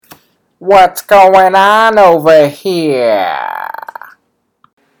What's going on over here?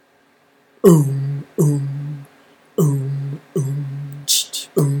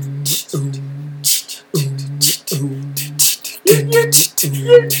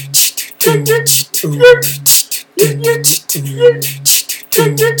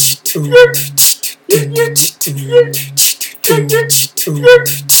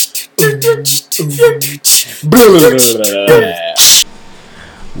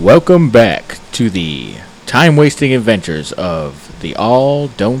 Welcome back to the time-wasting adventures of the All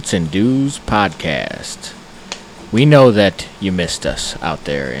Don'ts and Do's podcast. We know that you missed us out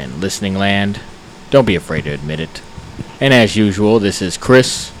there in listening land. Don't be afraid to admit it. And as usual, this is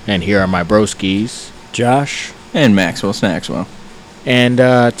Chris, and here are my broskies, Josh, and Maxwell Snackswell. And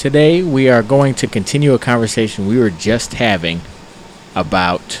today we are going to continue a conversation we were just having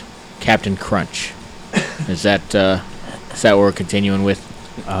about Captain Crunch. Is that what we're continuing with?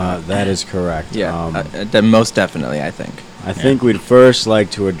 that is correct. Yeah, most definitely, I think. I think we'd first like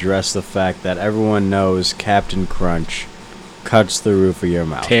to address the fact that everyone knows Captain Crunch cuts the roof of your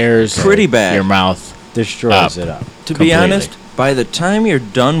mouth. Tears Pretty bad. your mouth. Destroys it up. To Completely. be honest, by the time you're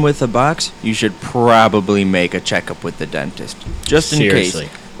done with the box, you should probably make a checkup with the dentist. Just in Seriously.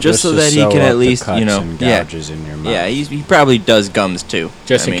 case. Just so to that he sew can up at the least, cuts and yeah. gouges in your mouth. Yeah, he probably does gums too.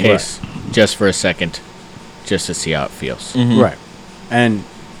 Just I in mean, case. Just for a second. Just to see how it feels. Mhm. Right. And,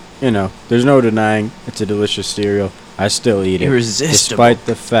 there's no denying it's a delicious cereal. I still eat it. Irresistible. Despite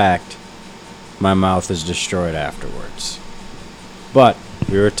the fact my mouth is destroyed afterwards. But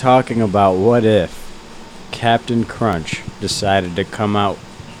we were talking about what if Captain Crunch decided to come out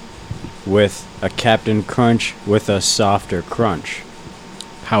with a Captain Crunch with a softer crunch.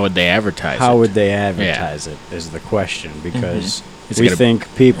 How would they advertise How it? would they advertise it is the question, because It's we gonna-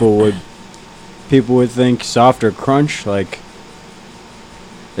 think people would think softer crunch, like,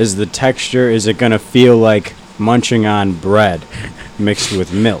 is the texture, is it going to feel like munching on bread mixed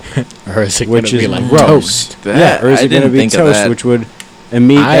with milk, Or is it going which to be is like gross. toast? Yeah, or is I it going to didn't be think of toast, that. which would I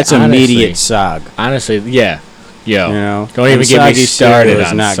that's honestly- immediate sog. Honestly, yeah. Yo. Don't And even get me soggy started cereal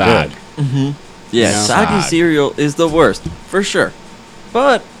is on not sog. good. Yeah, You know? soggy Sog. cereal is the worst, for sure.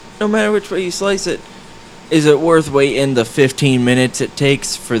 But no matter which way you slice it, is it worth waiting the 15 minutes it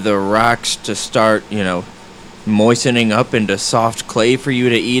takes for the rocks to start, moistening up into soft clay for you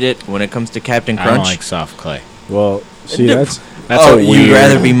to eat it when it comes to Captain I Crunch? don't like soft clay. Well, see, No. that's That's Oh, a you'd weird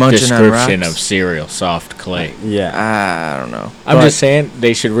rather be munching on description rocks? of cereal, soft clay. yeah. I don't know. I'm But- just saying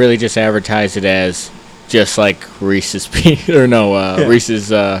they should really just advertise it as just like Reese's Reese's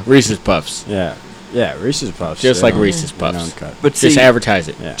Puffs. Yeah, Reese's Puffs. Just they like don't- Reese's they Puffs. don't cut. But Just see, advertise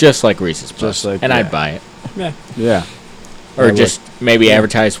it, Yeah. just like Reese's Puffs, Just like- and yeah. I'd buy it. Yeah. Or I just maybe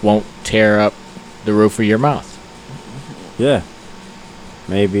advertise won't tear up the roof of your mouth. Yeah.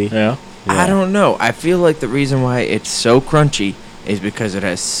 Maybe. Yeah. I don't know. I feel like the reason why it's so crunchy is because it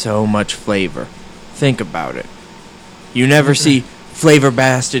has so much flavor. Think about it. You never see flavor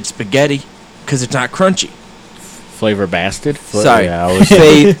bastard spaghetti because it's not crunchy. Flavor bastard. Sorry. Yeah, I was,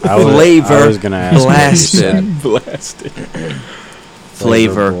 Flavor I was gonna ask what you said. Blasted.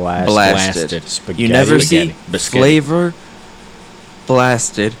 Flavor blasted. blasted. Spaghetti. You never Spaghetti. see Biscotti. flavor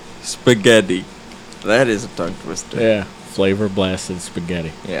blasted spaghetti. That is a tongue twister. Yeah. Flavor blasted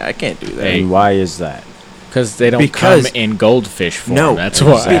spaghetti. Yeah, I can't do that. Hey. And why is that? Because they don't Because- come in goldfish form. No, That's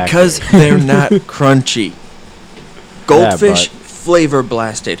exactly. why. Because they're not crunchy. Goldfish, but- flavor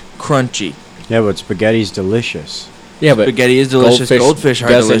blasted, crunchy. Yeah, but spaghetti's delicious. Yeah, but Spaghetti is delicious. Goldfish are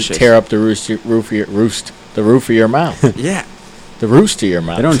doesn't delicious. tear up the the roof of your mouth. Yeah. The roost of your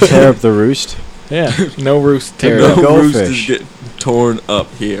mouth. They don't tear up the roost. Yeah, no roost tear No up. goldfish. getting torn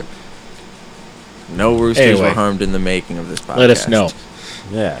up here. No roosters Anyway. were harmed in the making of this podcast. Let us know.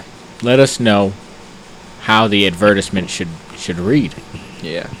 Yeah. Let us know how the advertisement should read.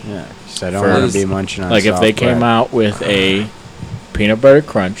 Yeah. Yeah. 'Cause I don't For- want to be munching on Like if soft they came bread. out with a peanut butter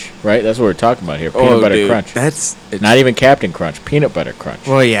crunch, right? That's what we're talking about here. Peanut butter dude, crunch. It's Not even Captain Crunch. Peanut butter crunch.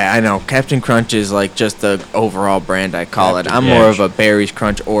 Well, yeah, I know. Captain Crunch is like just the overall brand I call it. I'm Yeah. more of a berries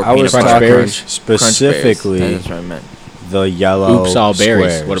crunch or I peanut was butter talking berries. crunch. specifically Crunch berries. That's what I meant. the yellow Oops all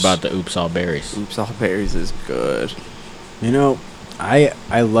berries. squares. What about the oops all berries? Oops, all berries is good. I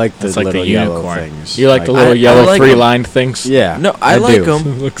like the That's like little the yellow unicorn. things. You like the little I yellow like 'em. three-lined things? Yeah. No, I do. like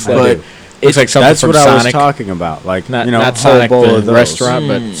them, Looks I but do. Looks like something That's from what I was Sonic. talking about. Like, Not whole Sonic bowl the of those. restaurant,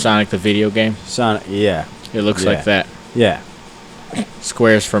 Mm. but Sonic the video game. Sonic, yeah. It looks Yeah. like that. Yeah.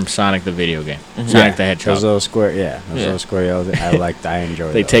 squares from Sonic the video game. Sonic the Hedgehog. Those little square, those Yeah. little square yellows. I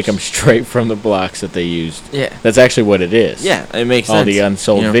enjoy. They take them straight from the blocks that they used. Yeah. That's actually what it is. Yeah, it makes All sense. the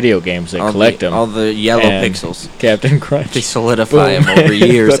unsold You know, video games, they all collect the, them. all the yellow and pixels. Captain Crunch. They solidify Boom. them over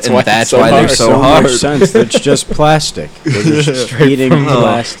years, That's and why that's it's so why they're hard. so so hard. much sense. It's just plastic. They're just eating from-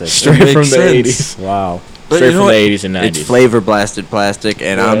 plastic. Straight makes from the sense. 80s. Wow. But Straight you know from what? the 80s and 90s. It's flavor blasted plastic,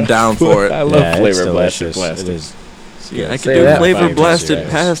 and I'm down for I it. love Yeah, it's flavor blasted delicious. plastic. It is. Yeah, I Say can do that flavor 5 blasted years.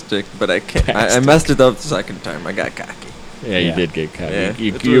 plastic, but I can't. I Plastic. messed it up the second time. I got cocky. Yeah, you Yeah. did get caught. Yeah,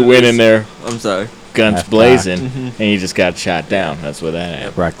 you that's you what it went is. in there, I'm sorry. guns Half blazing, cocked. and you just got shot down. That's what that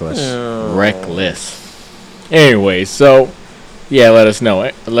happened. Reckless. Reckless. Anyway, so yeah, let us know.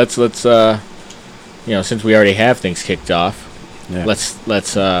 Let's since we already have things kicked off, Yeah.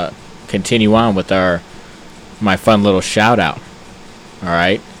 let's continue on with my fun little shout out. All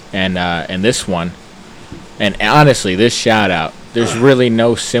right, and this one, and honestly, this shout out, there's really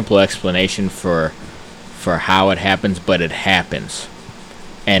no simple explanation for how it happens, but it happens.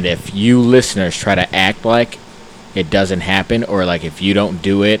 And if you listeners try to act like it doesn't happen, or like if you don't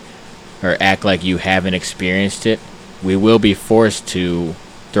do it, or act like you haven't experienced it, we will be forced to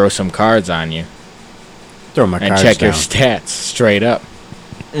throw some cards on you Throw my and cards check your down. stats straight up.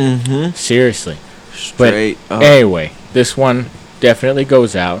 Mm-hmm. Seriously. Straight up. Anyway, this one definitely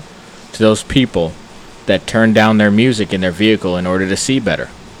goes out to those people that turn down their music in their vehicle in order to see better.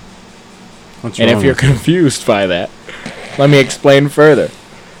 What's And wrong if you're with you? confused by that, let me explain further.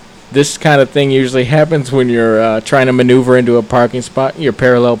 This kind of thing usually happens when you're trying to maneuver into a parking spot, you're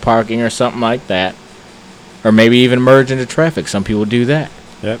parallel parking or something like that. Or maybe even merge into traffic. Some people do that.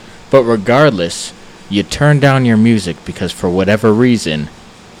 Yep. But regardless, you turn down your music because for whatever reason,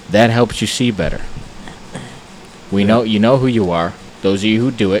 that helps you see better. You know who you are. Those of you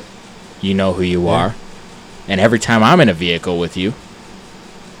who do it, you know who you are. And every time I'm in a vehicle with you,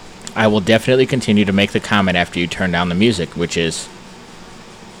 I will definitely continue to make the comment after you turn down the music, which is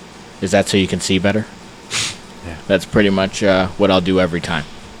that so you can see better? Yeah. That's pretty much what I'll do every time.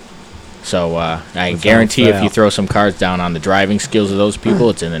 So I Without guarantee if fail. you throw some cards down on the driving skills of those people,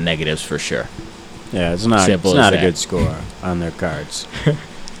 it's in the negatives for sure. Yeah, it's not. Simple It's as not a that. good score on their cards.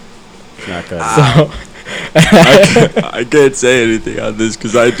 It's not good. So I can't say anything on this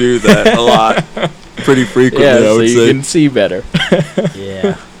because I do that a lot. Pretty frequently, yeah, I so would you say. can see better.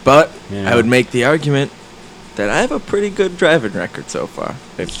 yeah. But Yeah. I would make the argument that I have a pretty good driving record so far.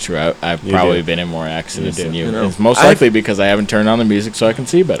 It's true. I've You probably do. been in more accidents You do. than you. You know, It's most I've- likely because I haven't turned on the music so I can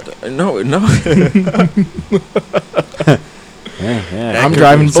see better. No. Yeah. I'm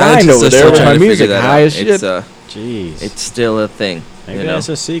driving blind Scientists over are there still with trying my to figure music that high out. as shit. Jeez. It's still a thing. Maybe you know? that's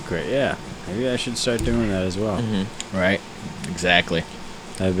a secret. Yeah. Maybe I should start doing that as well. Mhm. Right. Exactly.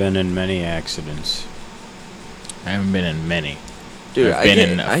 I've been in many accidents. I haven't been in many. Dude, I've been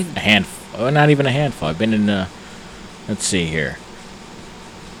in a handful. Oh, not even a handful. I've been in let's see here.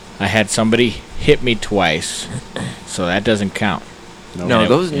 I had somebody hit me twice, so that doesn't count. no, it-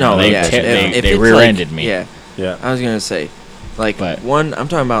 those you know, no. they Yeah, te- they- if they it's rear-ended me. Yeah, Yeah. I was gonna say, like But- one. I'm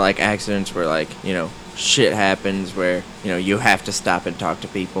talking about like accidents where like shit happens where you have to stop and talk to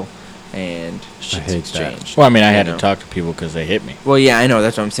people, and shit's hate that. exchanged. Well, I mean, I you had know? to talk to people because they hit me. Well, yeah, I know.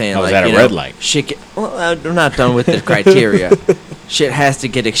 That's what I'm saying. I was like, at a you red know, light. Well, I'm not done with the criteria. Shit has to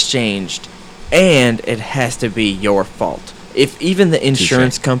get exchanged, and it has to be your fault. If even the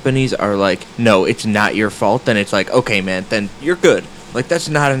insurance companies are like, no, it's not your fault, then it's like, okay, man, then you're good. Like, that's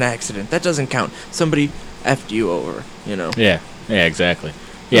not an accident. That doesn't count. Somebody effed you over, Yeah. Yeah. Exactly.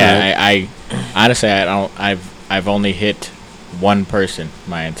 Yeah. I honestly, I don't. I've only hit one person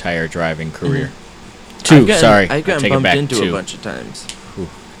my entire driving career. Two. I've gotten- Sorry, I've gotten take it bumped back. into Two. a bunch of times.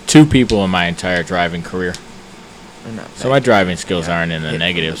 Two people in my entire driving career. They're not So bad. my driving skills Yeah, aren't in the hit from the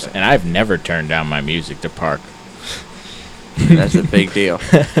negatives, back. and I've never turned down my music to park. That's a big deal.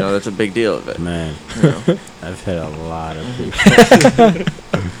 That's a big deal of it. Man, You know? I've hit a lot of people.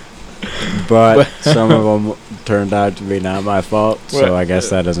 But some of them turned out to be not my fault, so Well, I guess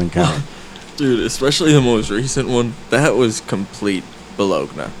that doesn't count. Dude, especially the most recent one, that was complete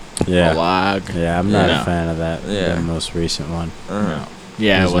bologna. Yeah. Log. Yeah, I'm not No. a fan of that. Yeah. The most recent one. No.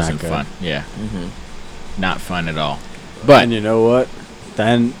 Yeah, It it was wasn't not good. fun. Yeah, Mm-hmm. not fun at all. But And you know what?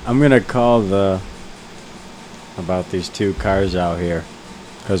 Then I'm gonna call about these two cars out here,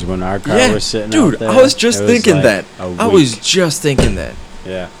 because when our car was sitting dude, out there, I was just it was thinking like that. a I was week. just thinking that.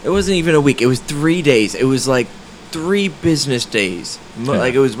 Yeah. It wasn't even a week. It was 3 days. It was like 3 business days. Yeah.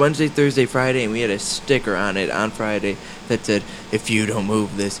 Like it was Wednesday, Thursday, Friday, and we had a sticker on it on Friday that said, "If you don't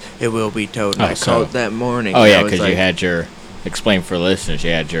move this, it will be towed." And Oh, I so- called that morning. oh and yeah, I was because you like, had your explain for listeners.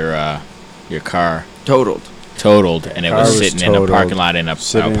 You had your car totaled. totaled, and it car was was sitting in a totaled, parking lot in an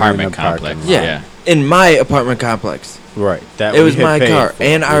sitting in apartment a parking complex. lot. Yeah. In my apartment complex. Right. That It we was had my paid car, for.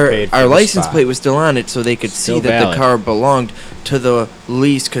 and We our paid for our the license spot. plate was still on it, so they could Still see that valid. the car belonged to the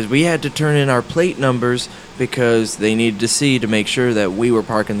lease. Because we had to turn in our plate numbers because they needed to see to make sure that we were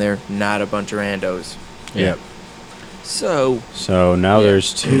parking there, not a bunch of randos. Yep. So So now Yeah.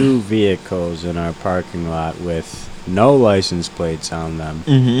 there's 2 vehicles in our parking lot with no license plates on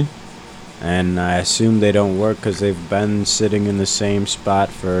them. And I assume they don't work because they've been sitting in the same spot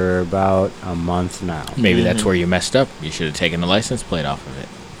for about a month now. Maybe that's where you messed up. You should have taken the license plate off of it.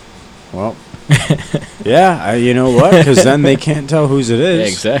 Well, yeah, you know what? Because then they can't tell whose it Yeah,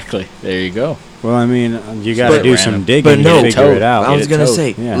 is. exactly. There you go. Well, I mean, you got to But- do some digging but to no, figure it out. I was it gonna towed.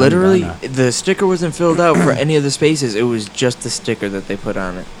 say, Yeah, I'm literally, gonna. the sticker wasn't filled out for any of the spaces. It was just the sticker that they put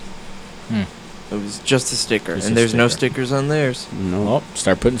on it. Hmm. It was just a sticker, Just and a there's no sticker. stickers on theirs. No. Well,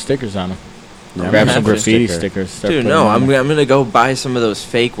 start putting stickers on them. Yeah, Grab I'm some gonna put a graffiti sticker. stickers. Start Dude, putting no, them on I'm there. gonna go buy some of those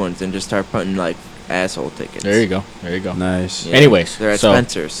fake ones and just start putting like asshole tickets. There you go. There you go. Nice. Yeah, Anyways, they're at so-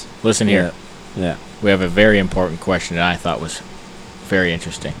 Spencer's. Listen here. Yeah. We have a very important question that I thought was very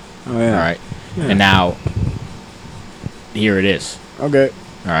interesting. Oh, yeah. All right. Yeah. And now, here it is. Okay.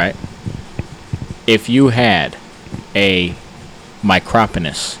 All right. If you had a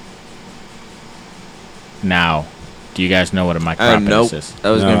micropenis, now, do you guys know what a micropenis Nope. is? That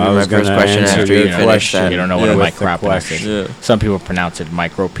was No, gonna I be my was first gonna question answer after your you finished question. that. You don't know Yeah, what a with the micropenis question. is. Yeah. Some people pronounce it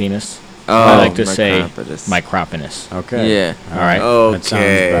micropenis. Oh, I like to say micropenis. micropenis. Okay. Yeah. All right. That sounds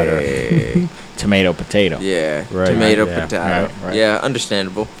better. Okay. Tomato, potato. Yeah. Right, Tomato, yeah. potato. Right, right. Yeah,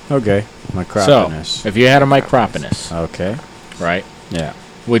 understandable. Okay. So, Micropenis. if you had a micropenis, Okay. right, Yeah.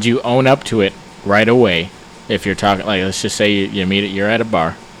 would you own up to it right away? If you're talking, like, let's just say you meet it, you're at a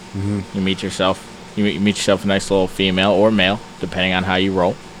bar, Mm-hmm. you meet yourself a nice little female or male, depending on how you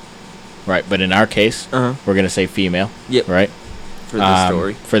roll, right? But in our case, Uh-huh. we're gonna say female, Yep. right? For the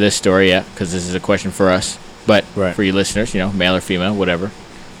story. For this story, yeah, because this is a question for us. But Right. for you listeners, male or female, whatever.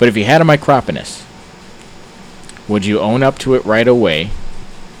 But if you had a micropenis, would you own up to it right away,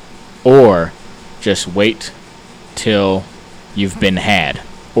 or just wait till you've been had?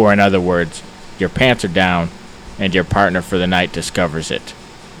 Or in other words, your pants are down, and your partner for the night discovers it.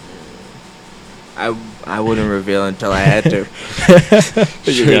 I wouldn't reveal until I had to.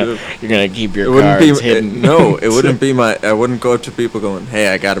 You're gonna keep your It wouldn't cards be hidden. no. It wouldn't be my. I wouldn't go up to people going, "Hey,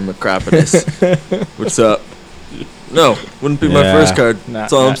 I got a micropenis. What's up?" No, wouldn't be my Yeah. first card. Not-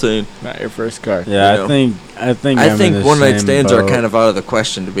 That's all I'm not- saying. Not your first card. Yeah, You know. I think I I'm think in the one night same stands are boat. kind of out of the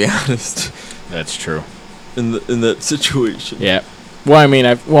question, to be honest. That's true. In that situation. Yeah. Well, I mean,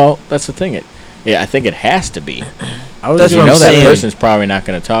 that's the thing. I think it has to be. I was That's You what know I'm that saying. person's probably not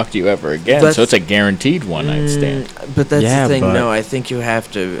going to talk to you ever again, That's- so it's a guaranteed one night stand. But that's Yeah, the thing. but- No, I think you have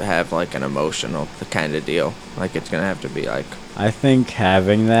to have like an emotional kind of deal. Like it's gonna have to be like, I think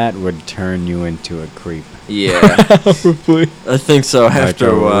having that would turn you into a creep. yeah. I think so. After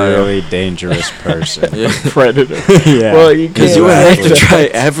like a while. really dangerous person. Yeah. Predator. Yeah. Well, you Because can't. you would have to Exactly. try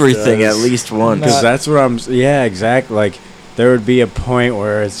everything at Does. least once. Because that's what yeah, exactly. Like, there would be a point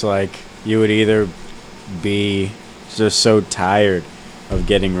where it's like you would either be just so tired of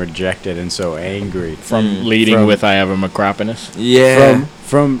getting rejected and so angry From leading From- with I have a micropenis. Yeah.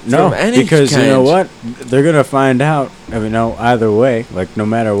 from no, any because you know kind. what, they're gonna find out. I mean, no, either way, like no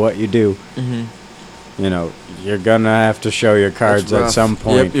matter what you do, Mhm. you're gonna have to show your cards That's at rough. some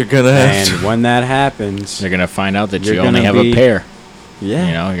point. Yep, you're gonna have and to. when that happens, They're gonna find out that You're you only gonna have a be- pair.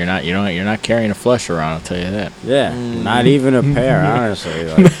 yeah, You're not carrying a flush around. I'll tell you that. yeah, Mm. not even a pair, honestly.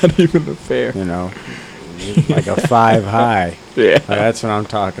 Like, Not even a pair. like a 5 high. Yeah. Like, that's what I'm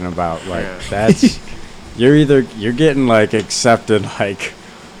talking about. Like Yeah. that's you're getting like accepted like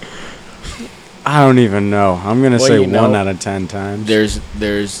I don't even know. I'm gonna Well, say you know, 1 out of 10 times.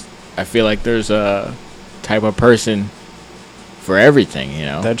 I feel like there's a type of person for everything.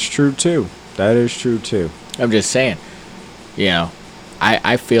 That's true too. That is true too. I'm just saying.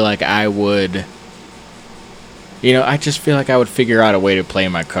 I feel like I would. I just feel like I would figure out a way to play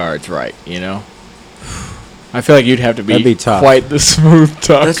my cards right. I feel like you'd have to That'd be be tough. quite the smooth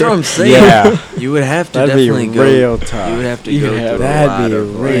talker. That's what I'm saying. Yeah. You would have to That'd be definitely go. real tough. You would have to You'd go have- through a that'd lot be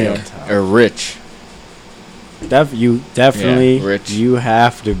of real like, tough. Or rich. You definitely Yeah, rich. you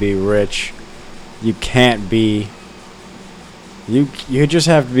have to be rich. You can't be. You just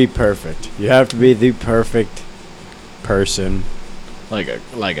have to be perfect. You have to be the perfect person. Like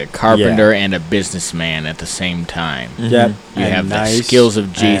a carpenter and a businessman at the same time. Yep. You and have the nice skills of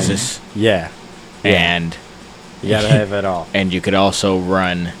and- Jesus, Yeah. and You gotta have it all. and you could also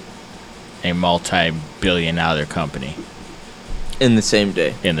run a multi-billion-dollar company in the same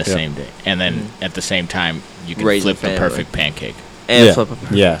day. in the Yep. same day, and then at the same time you can Raise a flip the family. perfect pancake. And Yeah. flip a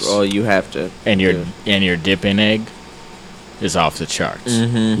perfect. Yes. Well, you have to. And your dip-in egg is off the charts.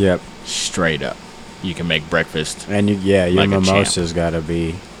 Mm-hmm. Yep. Straight up. You can make breakfast. And your Like a champ. mimosa's got to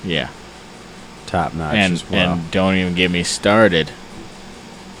be Yeah. top notch And as well. and don't even get me started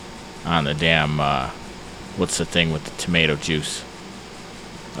on the damn what's the thing with the tomato juice?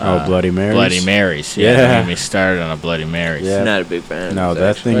 Bloody Marys? Bloody Marys. Yeah. Yeah. Don't get me started on a Bloody Marys. Yeah. Not a big fan. No, of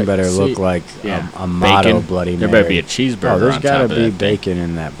that actually. thing better See, look like yeah. a motto Bacon. Bloody There Mary. better be a cheeseburger Oh, there's on got top to of be that thing. bacon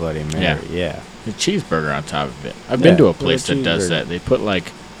in that Bloody Mary. Yeah. A cheeseburger on top of it. I've been Yeah, to a put a place that does cheeseburger. that. They put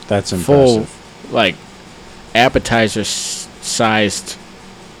like That's full, impressive. like appetizer sized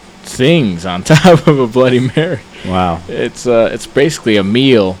things on top of a Bloody Mary. Wow. It's basically a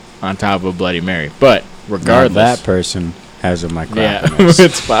meal on top of a Bloody Mary. But Now regardless, that person has a yeah, micropenis.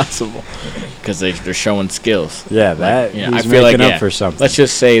 it's possible because they're showing skills. Yeah, that Yeah, he's I feel like making up yeah, for something. Let's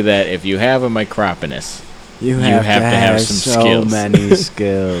just say that if you have a micropenis, you have to have some so skills. many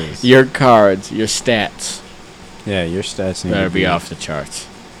skills. your cards, your stats Yeah, your stats need better to be off the charts.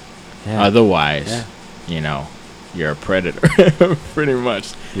 Yeah. Otherwise, Yeah. you know, you're a predator, pretty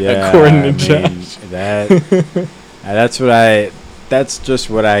much. Yeah, according to I mean, Josh. that's just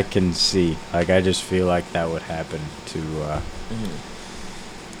what I can see. Like, I just feel like that would happen to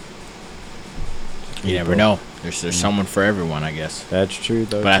You never people. know. There's someone for everyone, I guess. That's true,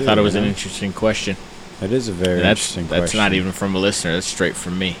 though. But I too, thought it was you an know? interesting question. It is a very And interesting question. that's not even from a listener. That's straight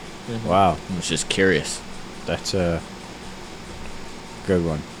from me. Wow, I was just curious. that's a good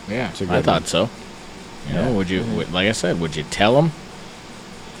one. Yeah, It's a I good thought one. so. You know, Yeah. would you, like I said, would you tell them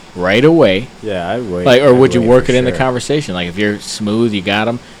right away? Yeah, I'd wait. Like, or I'd would you wait work for it in the sure. conversation? Like, if you're smooth, you got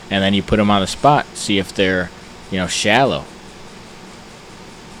them, and then you put them on the spot, see if they're, shallow.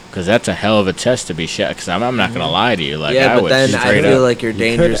 Because that's a hell of a test to be shallow. Because I'm not going to lie to you. Like, yeah, I but would then I straight feel up. like you're You could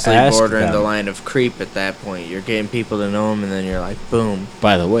dangerously ask bordering the them. line of creep at that point. You're getting people to know him, and then you're like, boom.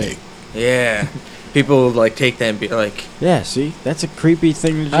 By the way, Yeah. People will like take that and be like, Yeah, see, that's a creepy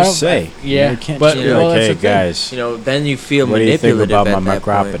thing to I don't- just say. yeah, you can't but- just be well, like, that's "Hey the thing. guys, you know, then you feel what do you think manipulative about my at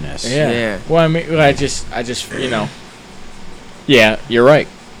that point. micropenis?" Yeah. Well, I mean, I just, yeah, you're right.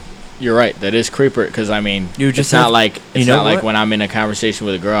 You're right. That is creeper. Because I mean, You just it's not have- like you it's know not like what? when I'm in a conversation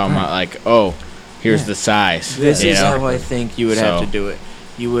with a girl. I'm not like, oh, here's the size. This you is know? how I think you would have So- to do it.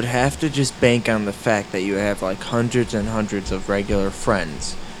 You would have to just bank on the fact that you have like hundreds and hundreds of regular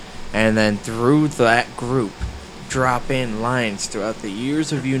friends. And then through that group, drop in lines throughout the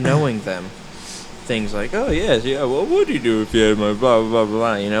years of you knowing them. Things like, oh, yes, yeah, well, what would you do if you had my blah, blah, blah,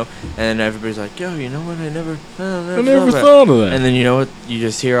 blah, you know? And then everybody's like, yo, you know what, I never thought of that. And then you know what? You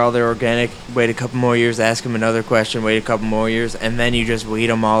just hear all their organic, wait a couple more years, ask them another question, wait a couple more years, and then you just weed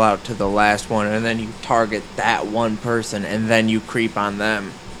them all out to the last one, and then you target that one person, and then you creep on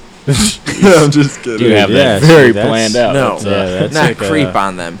them. I'm just kidding. you have yeah, that very see, that's- planned out. No, That's, Yeah, that's not like creep a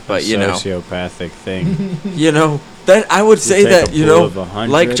on them, but you know, sociopathic thing. you know that I would say take that a you pool know, of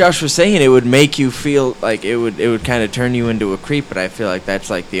 100. like Josh was saying, it would make you feel like it would kind of turn you into a creep, but I feel like that's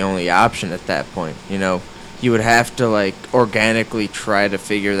like the only option at that point. You know, you would have to like organically try to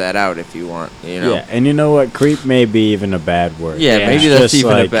figure that out if you want. You know, Yeah, and you know what? Creep may be even a bad word. Yeah, Yeah. maybe It's that's just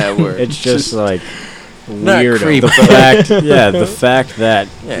even a like- bad word. It's just like Not weirdo. creep. the fact. Yeah, the fact that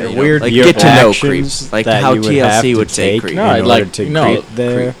Yeah, you know, weird like your get to know actions creeps, like that how you would have TLC to would say take creep. in No, I'd order like- to no, creep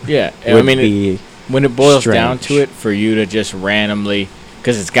there. Yeah, I would mean, be when it boils down strange. to it, for you to just randomly,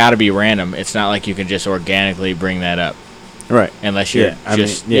 because it's got to be random. It's not like you can just organically bring that up. right. Unless you're Yeah, I mean,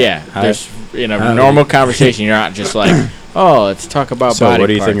 just yeah. How- there's in a how- normal conversation you're not just like, oh, let's talk about So, body what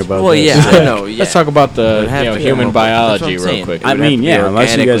do you parts. think about Well, this? yeah, I know. Yeah. Let's talk about It the would have to be human more- that's what biology I'm real saying. quick. It I would have mean, to be yeah,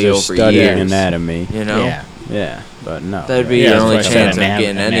 unless you guys organically are over studying years, anatomy. You know, Yeah, Yeah, but no. that'd be right. Yeah, the that's only what I said, chance of anatomy-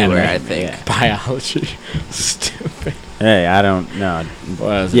 getting anywhere. I anatomy, think. yeah. biology. Stupid. Hey, I don't know. Well,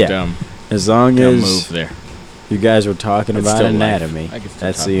 that was Yeah. a dumb As long move as there. you guys were talking It's about still life. anatomy, I can still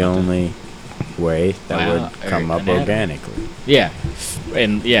that's talk the about that. only way that Bio- would come or up anatomy. organically. Yeah,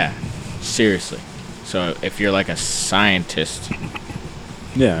 and yeah, seriously. So if you're like a scientist,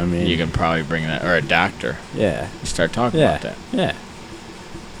 Yeah, I mean, you can probably bring that, or a doctor, yeah, start talking yeah, about that. yeah,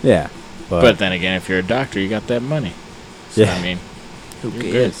 yeah. But then again, if you're a doctor, you got that money. So, Yeah. I mean, Who You're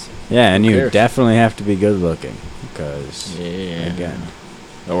good. cares? yeah, and who you cares? definitely have to be good looking because yeah. again,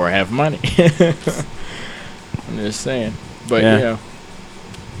 Or have money. I'm just saying. But, Yeah. you know,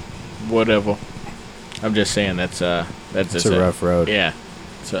 whatever. I'm just saying that's it's just a rough road. Yeah.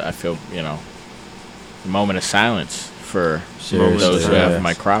 So I feel, a moment of silence for Seriously, those who yeah. have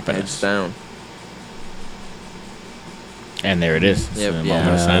Heads micropenis. down. And there it is. It's Yep, a yeah. moment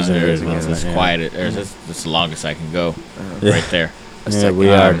of Yeah, silence. there it There is it is. again, It's yeah. quiet. That's the longest I can go. Uh-huh. Yeah. Right there. A Yeah, second we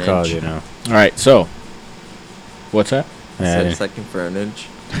and are an called, inch. you know. All right, so What's that? I said second for an inch.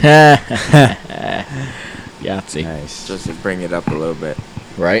 Yahtzee. Nice. Just to bring it up a little bit.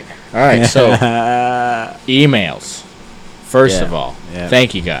 Right? All right, so emails. First Yeah, of all, yeah.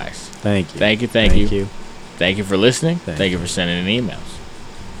 thank you guys. Thank you. Thank you. Thank you for listening. Thank you for sending in emails.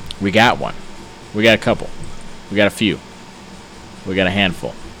 We got one. We got a couple. We got a few. We got a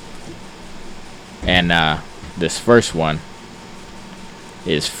handful. And this first one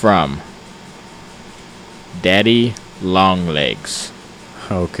is from Daddy Longlegs.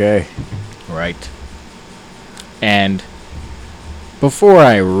 Okay. Right. And before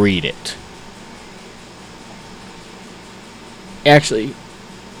I read it, actually,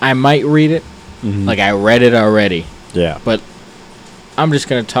 I might read it. Mhm. Like, I read it already. Yeah. But I'm just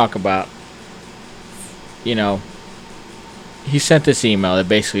going to talk about, you know, he sent this email that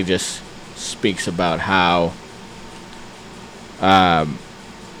basically just speaks about how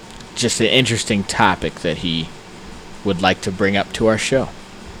just an interesting topic that he would like to bring up to our show.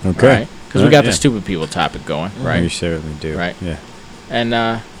 Okay. Because we got the stupid people topic going, You right? certainly do. Right. Yeah.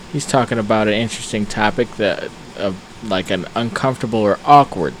 And he's talking about an interesting topic that like an uncomfortable or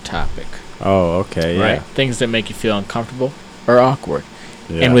awkward topic, Oh, okay. Yeah. right? Things that make you feel uncomfortable or awkward.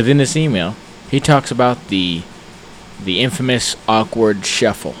 Yeah. And within this email, he talks about the infamous awkward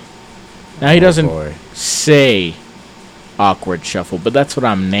shuffle. Now he doesn't boy. say awkward shuffle, but that's what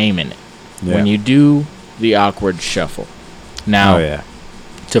I'm naming it. Yeah. When you do the awkward shuffle. Now, Oh yeah.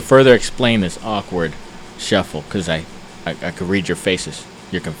 to further explain this awkward shuffle, because I could read your faces.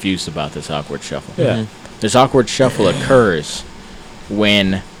 You're confused about this awkward shuffle. Yeah. This awkward shuffle occurs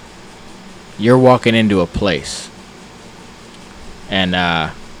when you're walking into a place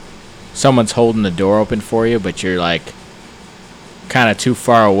and someone's holding the door open for you, but you're like kind of too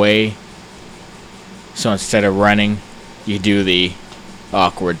far away. So instead of running, you do the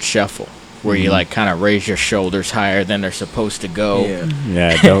awkward shuffle where you like kind of raise your shoulders higher than they're supposed to go. Yeah.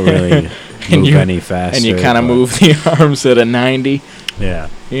 Yeah. Don't really And move you- any faster. And you kind of but- move the arms at a 90, Yeah.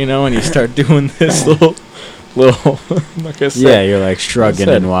 you know, and you start doing this little, like I said. Yeah. You're like shrugging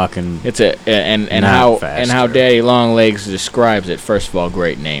said- and walking. It's and Not how faster. Daddy Longlegs describes it. First of all,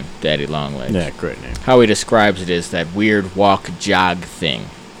 great name, Daddy Longlegs. Yeah. Great name. How he describes it is that weird walk jog thing,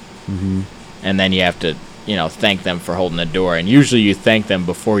 Mm-hmm. and then you have to, you know, thank them for holding the door. And usually you thank them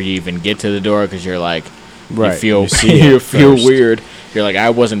before you even get to the door because you're like, Right. you feel see it you feel first. weird. You're like, I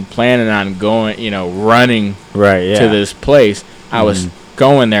wasn't planning on going, you know, running Right. Yeah. to this place. I was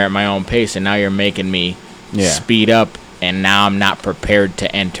going there at my own pace, and now you're making me Yeah. speed up, and now I'm not prepared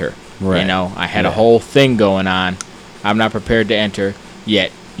to enter. You Right. know, I had a Yeah. whole thing going on. I'm not prepared to enter,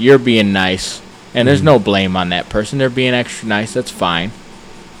 yet you're being nice, and there's no blame on that person. They're being extra nice. That's fine.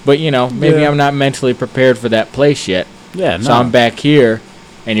 But, you know, maybe Yeah. I'm not mentally prepared for that place yet. Yeah. So I'm back here,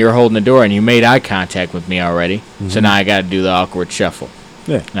 and you're holding the door, and you made eye contact with me already. So now I got to do the awkward shuffle.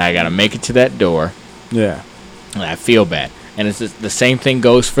 Yeah. Now I got to make it to that door, Yeah. and I feel bad. And it's just, the same thing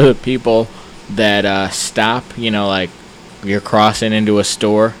goes for the people that stop. You know, like you're crossing into a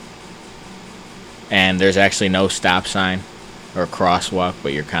store, and there's actually no stop sign or crosswalk,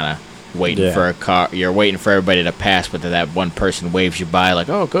 but you're kind of waiting Yeah. for a car. You're waiting for everybody to pass, but then that one person waves you by, like,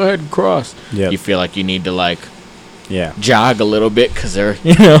 "Oh, go ahead and cross." Yep. You feel like you need to like Yeah. jog a little bit because they're,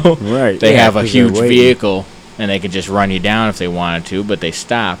 you know, Right. they yeah, have a 'cause they're huge waiting. vehicle and they could just run you down if they wanted to, but they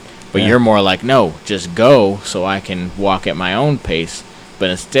stop. But Yeah. you're more like, no, just go so I can walk at my own pace. But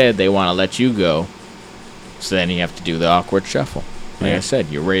instead, they want to let you go. So then you have to do the awkward shuffle. Like Yeah. I said,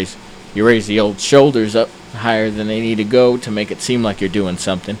 you raise the old shoulders up higher than they need to go to make it seem like you're doing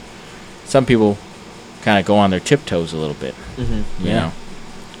something. Some people kind of go on their tiptoes a little bit, Mm-hmm. you know.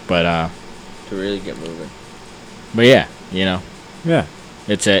 But To really get moving. yeah, you know. Yeah.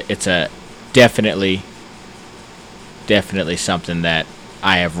 It's a definitely something that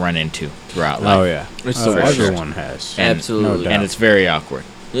I have run into throughout life. Oh yeah. It's Oh, the worst. everyone has. And- Absolutely. no doubt. And it's very awkward.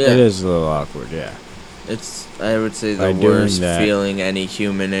 Yeah. It is a little awkward. Yeah. It's, I would say, By the doing worst that- feeling any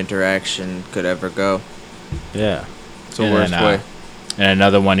human interaction could ever go. Yeah. It's the And worst then, way. And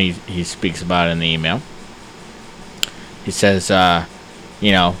another one he speaks about in the email. He says,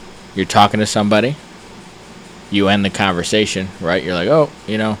 you know, you're talking to somebody, you end the conversation, right? You're like, oh,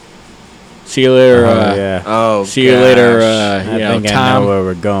 you know, see you later. yeah. Oh, see you later, gosh. I you know, think I Tom. know where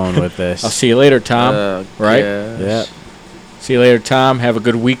we're going with this. I'll see you later, Tom. right? gosh. Yeah. See you later, Tom. Have a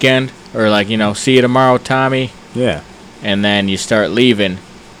good weekend. Or like, you know, see you tomorrow, Tommy. Yeah. And then you start leaving,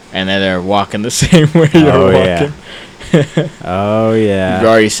 and then they're walking the same way you're Oh, walking. yeah. Oh yeah. You've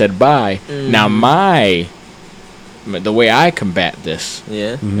already said bye. Now the way I combat this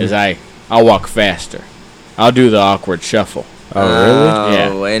Yeah. Mhm. is I'll walk faster. I'll do the awkward shuffle. Oh,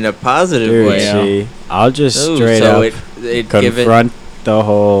 really? Oh, in a positive Dude, way. see, I'll just Ooh, straight so up it give it confront the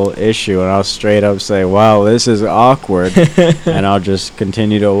whole issue, and I'll straight up say, "Wow, this is awkward," and I'll just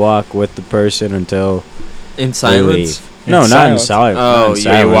continue to walk with the person until in they silence. leave. No, In not in silence. silence. Oh, not in you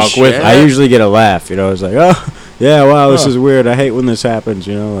silence. walk with I them? usually get a laugh. It's like, "Oh, yeah, wow, this Oh. is weird. I hate when this happens."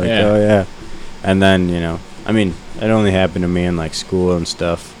 Like, Yeah. "Oh yeah," and then I mean, it only happened to me in like school and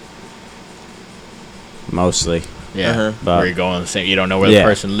stuff, mostly. Yeah. Uh-huh. But Where you're going the same. You don't know where Yeah. the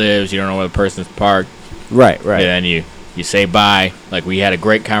person lives. You don't know where the person's parked. right. And then you say bye. Like, we had a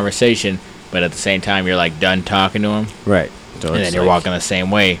great conversation, but at the same time, you're like done talking to him. Right. So And it's then you're like- walking the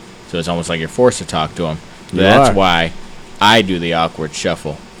same way. So it's almost like you're forced to talk to him. You That's are. why I do the awkward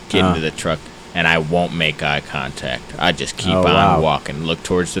shuffle, get Ah. into the truck, and I won't make eye contact. I just keep Oh, on wow. walking. Look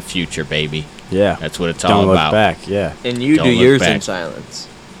towards the future, baby. Yeah. That's what it's Don't all look about. back. Yeah. And you Don't do look yours in back. silence.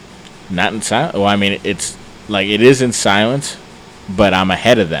 Not in silence. Well, I mean, it's like it is in silence, but I'm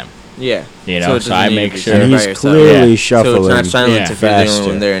ahead of them. Yeah. You know, it so doesn't I need make to be sure- said And by he's yourself. clearly Yeah. shuffling. So it's not silence Yeah. if you're the only faster.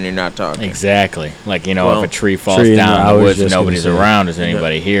 one there and you're not talking. Exactly. Like, if Well, a tree falls tree in down the- in I the was woods and just gonna nobody's say, around, does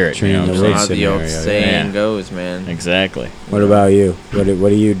anybody hear it? tree You know in what the I'm woods. saying? How the old scenario, saying yeah. goes, man. Exactly. What about you? What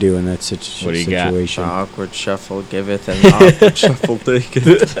do you do in that What do you got? situation? Awkward shuffle giveth and awkward shuffle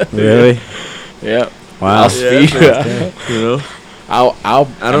taketh. Really? Yeah. Wow. I'll speak. You know? I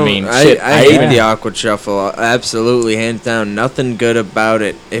I mean, I shit. hate yeah. the awkward shuffle. Absolutely, hands down. Nothing good about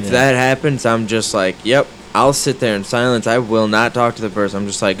it. If Yeah. that happens, I'm just like, yep. I'll sit there in silence. I will not talk to the person. I'm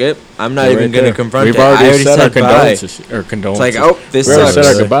just like, yep. I'm not You're even right gonna there. confront We've it. I already said our bye. condolences. Or It's condolences. like, oh, this we already sucks. said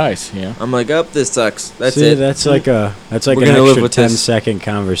our Really? goodbyes. Yeah. I'm like, oh, this sucks. That's See, it. that's like We're an gonna live extra with 10-second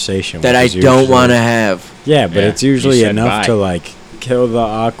conversation. that which I is don't usually- want to have. Yeah, but Yeah, it's you usually said enough bye. to like kill the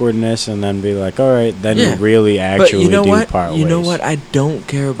awkwardness and then be like, all right, then Yeah. you really But actually you know do what? part You know ways. what? I don't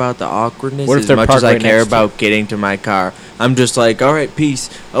care about the awkwardness What if as they're much parked as I right care next to about getting to my car. I'm just like, all right, peace.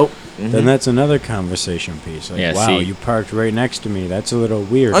 Oh, Then that's another conversation piece. Like, Yeah, wow, see- you parked right next to me. That's a little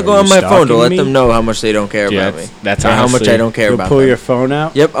weird. I'll Are go you on my phone to stalking let me? them know how much they don't care Yeah, about me. that's or how much honestly- I don't care You'll about pull them. your phone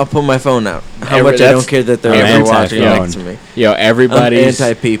out. Yep, I'll pull my phone out. How Every- much I don't that's- care that they're I'm ever watching anti-phone. next to me. I'm Everybody's.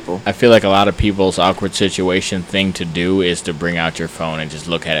 anti-people. I feel like a lot of people's awkward situation thing to do is to bring out your phone and just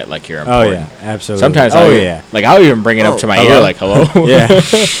look at it like you're Oh important. yeah, absolutely. Sometimes oh I'll, like, I'll even bring it up Oh, to my hello? ear like, hello? Yeah.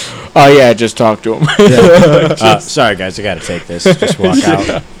 Oh, yeah, just talk to him. Sorry guys, I gotta take this. Just walk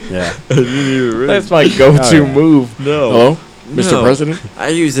out. Yeah. That's my go-to Oh, yeah. move. No. Hello, Mr. No. President? I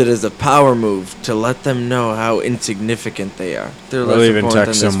use it as a power move to let them know how insignificant they are. They're We'll less even important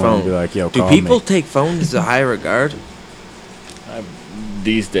text than this someone and phone. be like, yo, Do call people me. take phones to high regard?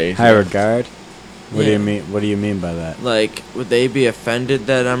 These days. High yeah. regard? What do Yeah. you mean? What do you mean by that? Like, would they be offended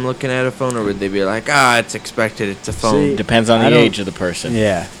that I'm looking at a phone, or would they be like, ah, it's expected, it's a phone? See, Depends on I the don't- age of the person.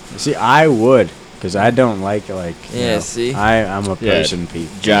 Yeah. See, I would, because I don't like Yeah, see? I'm a Yeah. person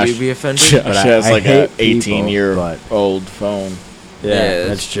people. Josh, Would you be offended? Josh But I- has I like a hate people, 18-year-old phone. Yeah, Yeah, that's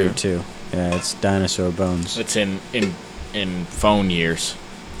that's true true. too. Yeah, it's dinosaur bones. It's in phone years.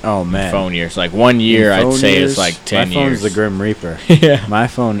 Oh man. Phone years. Like 1 year, In I'd phone say years, is like 10 my phone's years. the Grim Reaper. Yeah. My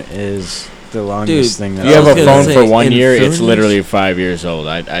phone is the longest Dude, thing that You have I a was gonna phone say, for 1 in year, phone it's years? literally 5 years old.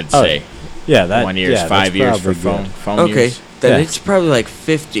 I'd Oh, say Yeah, that 1 year is yeah, 5 that's years for probably phone. good. Phone Okay, years. then Yeah. it's probably like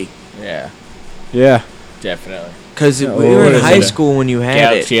 50. Yeah, Yeah, definitely. Because Yeah, we well, were what in is high it? school when you had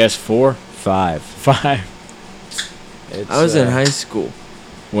Galaxy it. S4, 5. 5. It's, I was in high school.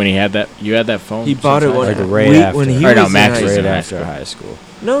 When he had that, you had that phone. He bought it since one high like school? right we- after. when he Or no, was in Max high was right in school. high after school. high school.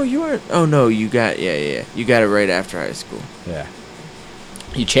 No, you weren't. Oh no, you got yeah. You got it right after high school. Yeah,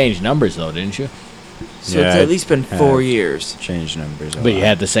 You changed numbers though, didn't you? So Yeah, it's I at least been 4 have. years. change numbers. But you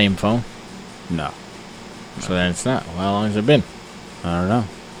had the same phone, no. so then it's not. Well, how long has it been? I don't know.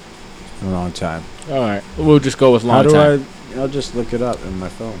 A long time. All right, we'll just go with How long do time. I'll just look it up in my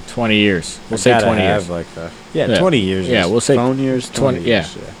phone. 20 years. We'll I say gotta 20 have years. like the yeah, Yeah. 20 years. Yeah, is we'll say phone years. 20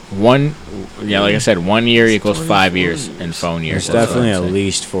 years, One, yeah, like I said, 1 year equals 5 years 24 in phone years. It's that's what definitely I'm at saying.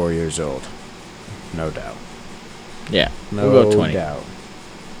 least 4 years old. No doubt. Yeah, No we'll go 20. doubt.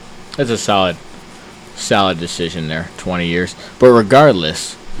 That's a solid decision there. 20 years, but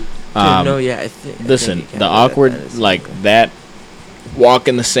regardless, no, yeah. I think. listen, the awkward like that,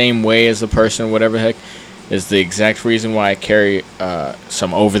 walking the same way as the person, whatever the heck, is the exact reason why I carry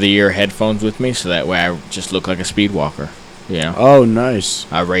some over-the-ear headphones with me, so that way I just look like a speed walker. You know, Oh, nice.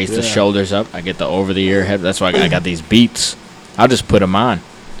 I raise the Yeah. shoulders up. I get the over-the-ear head. That's why I got these Beats. I'll just put them on,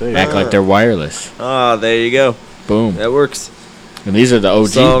 There you act go. like they're wireless. Oh, there you go. Boom. That works. And these are the OG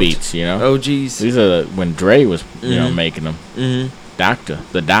Solved. Beats. You know, OGs. these are the, when Dre was Mhm. making them. Mm-hmm.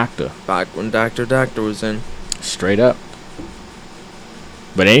 The doctor. Back when Dr. Doctor was in. Straight up.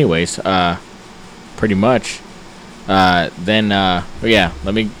 But anyways, pretty much, Yeah,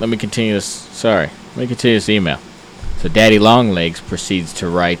 let me continue this. Sorry, let me continue this email. So Daddy Longlegs proceeds to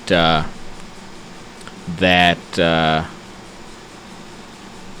write that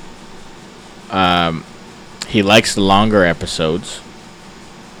he likes the longer episodes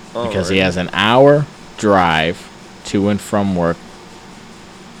because he has an hour drive to and from work.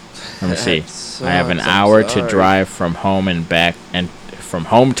 Let me see. I have an hour to drive from home and back, and from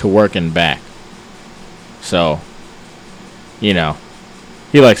home to work and back. So, he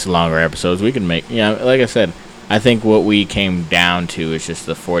likes the longer episodes. We can make, like I said, I think what we came down to is just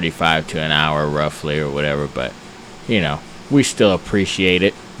the 45 to an hour roughly or whatever, but, we still appreciate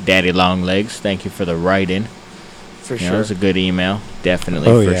it. Daddy Longlegs, thank you for the write-in. For sure. It was a good email.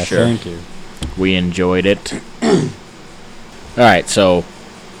 Definitely, for sure. Thank you. We enjoyed it. All right, so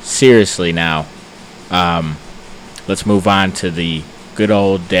seriously now, let's move on to the good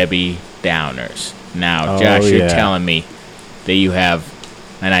old Debbie Downers. Now, Josh, you're telling me that you have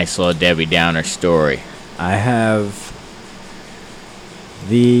a nice little Debbie Downer story. I have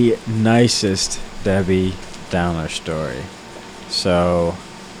the nicest Debbie Downer story. So,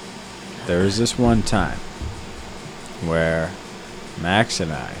 there was this one time where Max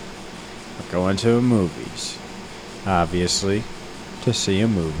and I were going to the movies, obviously, to see a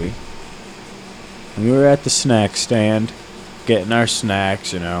movie. And we were at the snack stand, getting our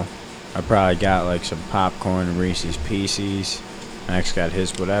snacks, I probably got like some popcorn and Reese's Pieces. Max got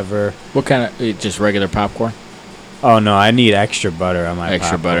his whatever. What kind of, just regular popcorn? Oh, no, I need extra butter on my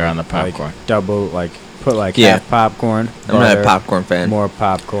Extra popcorn. butter on the popcorn. Like double, put half popcorn, I'm not a popcorn fan. more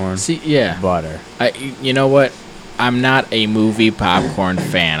popcorn, See, yeah. butter. You know what? I'm not a movie popcorn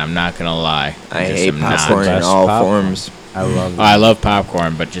fan. I'm not going to lie. I just hate am not. popcorn in Best all popcorn. forms. I love I love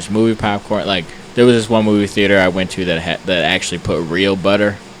popcorn, but just movie popcorn. Like, there was this one movie theater I went to that that actually put real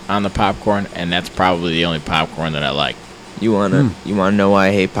butter on the popcorn, and that's probably the only popcorn that I like. You wanna know why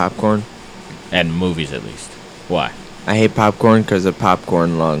I hate popcorn? And movies, at least. Why? I hate popcorn because of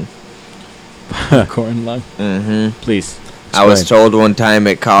popcorn lung. Popcorn lung? Mm-hmm. Please. I was told one time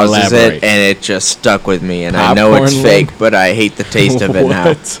it causes Elaborate. it, and it just stuck with me. And I know Popcorn it's lung? fake, but I hate the taste of it now.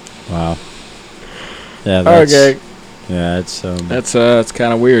 What? Wow. Yeah. That's, Okay. Yeah, it's That's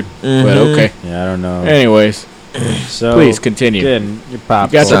kind of weird, but Mhm. okay. Yeah, I don't know. Anyways, So please continue. Getting your you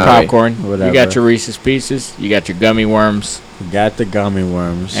popcorn. got your Sorry. popcorn. Whatever. You got your Reese's Pieces. You got your gummy worms. You got the gummy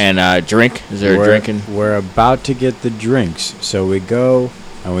worms. And drink. Is there a drinking? We're about to get the drinks, so we go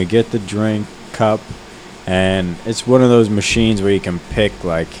and we get the drink cup, and it's one of those machines where you can pick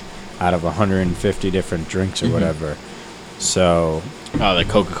like out of 150 different drinks or whatever. So Oh, the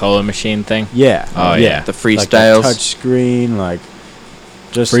Coca-Cola machine thing? yeah, Oh, yeah. The like freestyles. a touch screen, like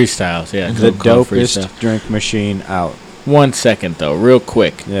just Freestyles, yeah. the Coca-Cola dopest freestyle. drink machine out. 1 second, though, real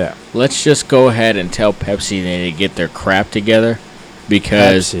quick. Yeah, Let's just go ahead and tell Pepsi they need to get their crap together,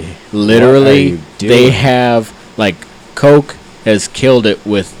 because Pepsi, literally what are you they doing? have, like, Coke has killed it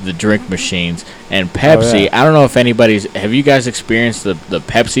with the drink machines, and Pepsi, yeah. I don't know if have you guys experienced the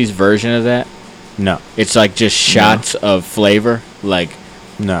Pepsi's version of that? no, It's like just shots of flavor, like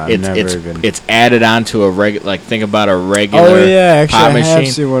no, it's never it's even. it's added onto a regular, like, think about a regular Oh, yeah, actually, pop I have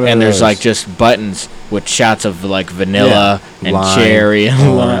machine, seen one of and there's those. like just buttons with shots of like vanilla and Lime, cherry and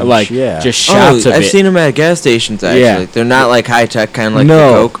orange, like yeah. just shots of I've it. seen them at gas stations, actually. Yeah. They're not like high-tech, kind of like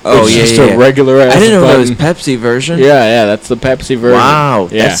No, the Coke. Oh, it's yeah, just yeah. a regular ass I didn't know that was button. Pepsi version. Yeah, that's the Pepsi version. Wow,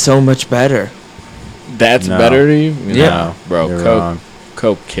 yeah, that's so much better. that's No. better to you? Yeah. No, bro. You're Coke, wrong.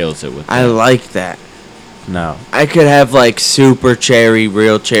 Coke kills it with I that. like that. No, I could have like super cherry,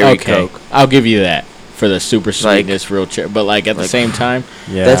 real cherry Okay, Coke. I'll give you that for the super Like- sweetness, real cherry. But like at the like- same time,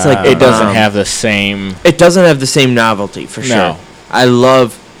 yeah, That's like- it doesn't Um, have the same. It doesn't have the same novelty for sure. No. I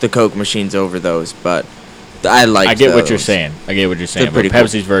love the Coke machines over those, but I like. I get what you're those. saying. I get what you're saying. But pretty cool.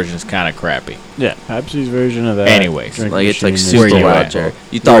 Pepsi's version is kind of crappy. Yeah, Pepsi's version of that. Anyways, drink Like it's like machine is Where super you wild at? cherry.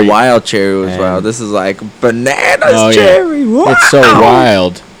 You Where thought you- wild cherry was And- wild. This is like bananas Oh, yeah. cherry. Wow. It's so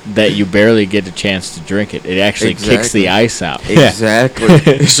wild that you barely get a chance to drink it. It actually kicks the Exactly. ice out. Exactly.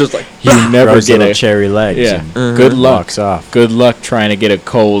 It's just like You never Rubs get little a cherry legs. yeah. And Good luck. walks off. Good luck trying to get a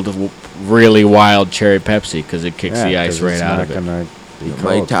cold, really wild cherry Pepsi because it kicks Yeah, the ice 'cause right it's out not of it. gonna be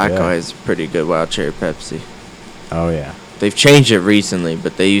my cold, taco yeah. has pretty good wild cherry Pepsi. Oh yeah, They've changed it recently,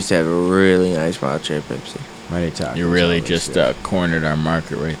 but they used to have a really nice wild cherry Pepsi. Mighty Taco. You really just cornered our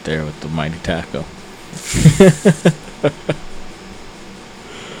market right there with the Mighty Taco.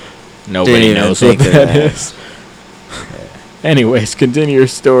 Nobody Didn't even knows what think of that that. is. Anyways, continue your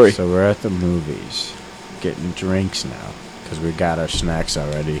story. So we're at the movies, getting drinks now because we got our snacks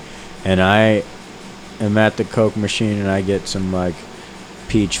already, and I am at the Coke machine and I get some like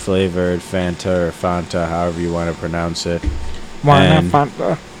peach flavored Fanta or Fanta, however you want to pronounce it. Wanna And-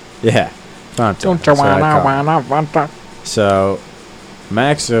 Fanta? Yeah, Fanta. Don't you that's what I call it. wanna Fanta? So,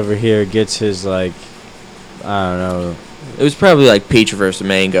 Max over here gets his, like, I don't know. It was probably like peach versus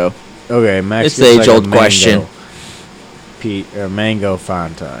mango. Okay, Max It's gets the like a age-old mango question. Mango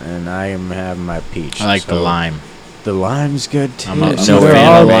Fanta, and I am having my peach. I like the So, lime. The lime's good too. I'm a So no they're fan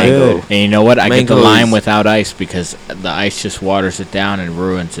all of mango. good. And you know what? I get the Mango lime is- without ice because the ice just waters it down and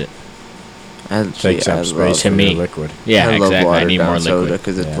ruins it. Takes up space To from me. your liquid. Yeah, I love exactly. I watered need down more soda liquid.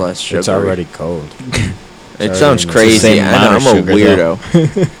 because it's Yeah. less sugar. It's already cold. It sounds It's the crazy. same I know, amount I'm of a sugar,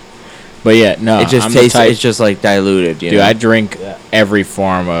 weirdo. though. But yeah, no, it just I'm tastes. the type, It's just like diluted. You dude, know? I drink Yeah. every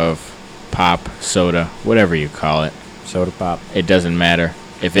form of pop, soda, whatever you call it. Soda pop. It doesn't matter.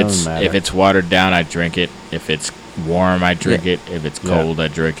 If Doesn't it's matter. if it's watered down, I drink it. If it's warm, I drink it. If it's Yeah. cold, I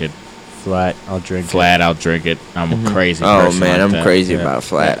drink it. Flat. I'll drink Flat, I'll drink it. I'm a crazy Oh person. man, like I'm that. crazy Yeah. about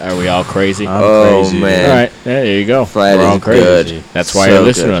flat. Are we all crazy? I'm Oh, crazy. man. All right, yeah, there you go. Flat we're all is crazy. good. That's why So you're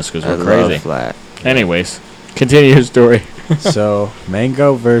listening good. to us because I we're love crazy. flat. Anyways, continue your story. So,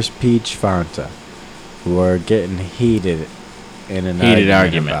 mango versus peach Fanta. We're getting heated in an Heated argument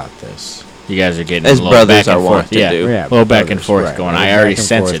argument. about this. You guys are getting As a little brothers back and are wont forth. to Yeah, do. Yeah, a little back and brothers, forth right. going. There's I already back and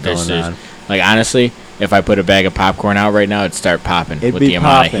sense forth it. There's, going on. like honestly, if I put a bag of popcorn out right now, it'd start popping It'd with be the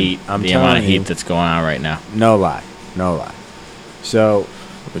amount of popping. heat. I'm The amount of telling you. heat that's going on right now. No lie. No lie. So,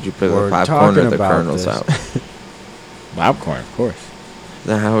 Would you put We're the popcorn or talking the about kernels this. out? Popcorn, of course.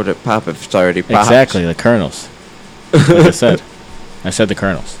 Then how would it pop if it's already popped? Exactly, the kernels. Like I said. I said the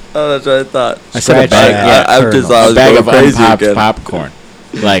kernels. Oh, that's what I thought. I said a Scratch bag. that. Yeah, I just thought I a was bag going of crazy unpopped again. popcorn.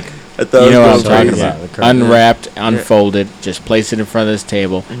 Like I thought you know what I I'm was talking going about. crazy. The kernel. Unwrapped, unfolded, just place it in front of this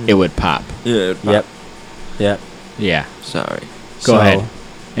table. It would pop. Yeah. it'd pop. yep. Yep. Yeah. Sorry. Go ahead.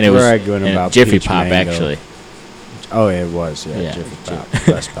 And it we're was arguing and about Jiffy peach Pop mango. actually. Oh, it was. Yeah, Yeah. Jiffy Pop.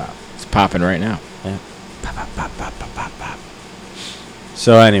 Less pop. It's popping right now. Yeah. Pop, pop, pop, pop, pop, pop, pop.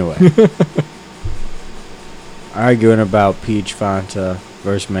 So anyway, arguing about peach Fanta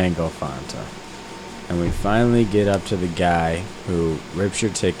versus mango Fanta, and we finally get up to the guy who rips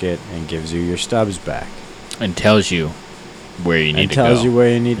your ticket and gives you your stubs back, And tells you where you need and to tells go. you where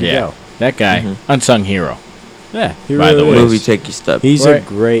you need to Yeah. go. That guy, Mhm. unsung hero. Yeah, he By the really way. is. Movie ticky stub. He's Right. a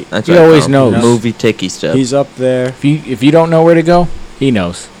great. That's he what I always call him. knows. Movie ticky stub. He's up there. If you don't know where to go, he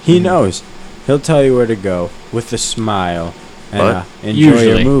knows. He knows. He'll tell you where to go with a smile and What? enjoy Usually.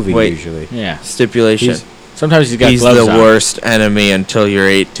 your movie. Wait. Usually, Yeah. Stipulation. He's- Sometimes he's got He's gloves the on. worst enemy until you're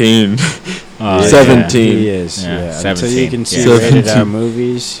 18. Oh, Yeah, 17. He is. Yeah, Yeah, until 17, you can see yeah. rated R 17.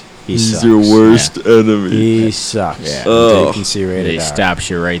 movies. He He's sucks. your worst enemy. He sucks. Yeah. Until you Ugh. can see And rated he R. stops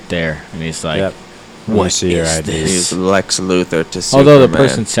you right there, and he's like, Yep. "What Wanna see your is IDs. this?" He's Lex Luthor to Superman. Although the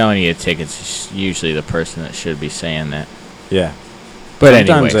person selling you the tickets is usually the person that should be saying that. Yeah. But Sometimes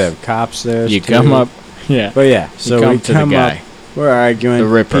anyways, they have cops there. you too. come up, yeah. But yeah, You so come we to come the up. guy. We're arguing. The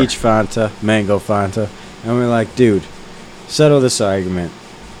Ripper. Peach Fanta, mango Fanta, and we're like, dude, settle this argument.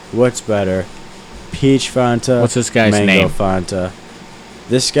 What's better, peach Fanta? What's this guy's mango name? Fanta.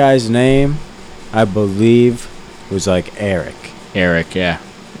 This guy's name, I believe, was like Eric. Eric, yeah.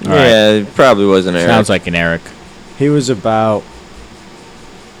 All right. Yeah, it probably wasn't Eric. Sounds like an Eric. He was about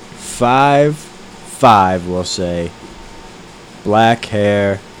 5'5", we'll say. Black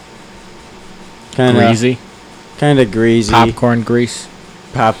hair. Greasy. Kind of greasy. Popcorn grease.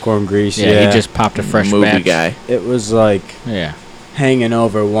 Popcorn grease. Yeah, Yeah, he just popped a fresh movie batch. guy. It was like Yeah. hanging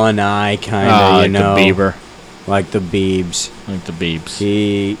over one eye, kind Oh, of, like you know. the Bieber. Like the Biebs. Like the Biebs.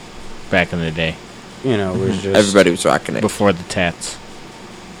 He, Back in the day. you know, was just... Everybody was rocking it. Before the tats.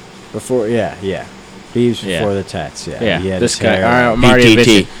 Before, yeah. Biebs Yeah. before the tats, yeah. Yeah. He had This his guy. hair All right, up. I'm already PTT.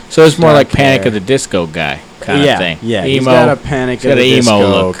 envisioning. So it's more Dark like Panic hair. of the Disco guy kind yeah, of thing. Yeah, Emo. he's got a Panic he's got at the an emo Disco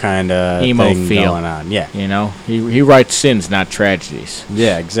look. kind of Emo thing feel. going on. Yeah, You know? He writes sins, not tragedies.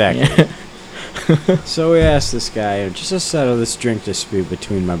 yeah, exactly. So we asked this guy, just to settle this drink dispute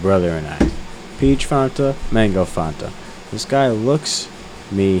between my brother and I. Peach Fanta, mango Fanta. This guy looks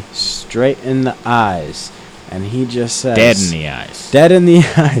me straight in the eyes, and he just says... Dead in the eyes. Dead in the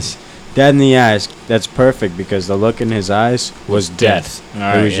eyes. Dead in the eyes. That's perfect, because the look in his eyes was death. All It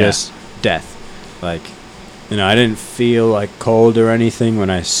right, was yeah. just death. Like, you know, I didn't feel like cold or anything when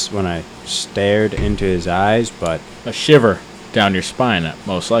I stared into his eyes, but A shiver down your spine,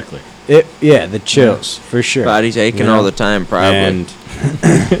 most likely. the chills, for sure. Body's aching You know? all the time, probably. And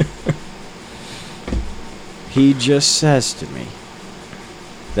he just says to me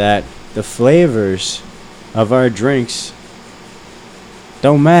that the flavors of our drinks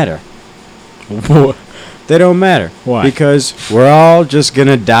don't matter. They don't matter. Why? Because we're all just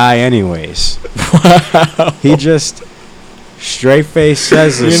gonna die anyways. He just Straight Face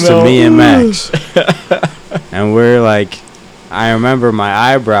says this to me and Max. And we're like, I remember my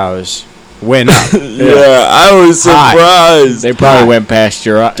eyebrows went up. Yeah, I was High. surprised. They probably went past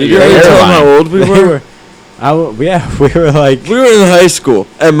your Did your you ever tell them how hairline. old we They were? yeah, we were like, We were in high school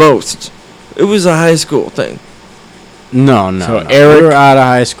at most. It was a high school thing. no. So no. Eric- we were out of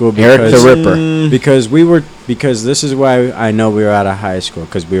high school Eric because the Ripper. because this is why I know we were out of high school,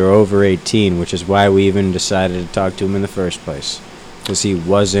 because we were over 18, which is why we even decided to talk to him in the first place, because he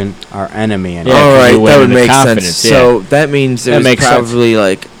wasn't our enemy anymore. Yeah, all 'cause right, you went that would into make sense. confidence, yeah. So that means That it was makes sense. probably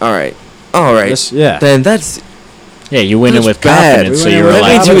like, all right. Yeah. Then that's Yeah, you went in That's with bad. confidence, We so went you in were with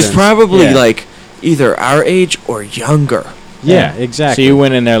that means he was confidence. probably Yeah. like either our age or younger. Yeah, exactly. So you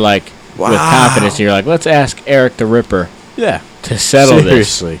went in there like with Wow. confidence, and you're like, let's ask Eric the Ripper Yeah. to settle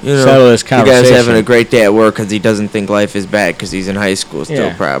Seriously. this. You know, settle this You conversation. guys having a great day at work because he doesn't think life is bad because he's in high school still,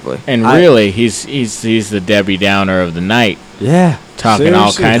 Yeah. probably. and I- really, he's the Debbie Downer of the night, Yeah. talking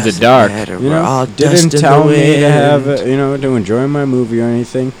all Seriously. kinds of Doesn't dark. matter, You we're know, all didn't dust in tell the me to have, wind. to enjoy my movie or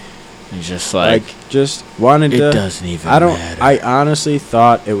anything. He's just Like, like, just wanted it to. doesn't even I don't. matter. I honestly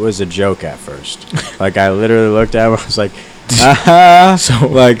thought it was a joke at first. Like, I literally looked at him. I was like, aha. So-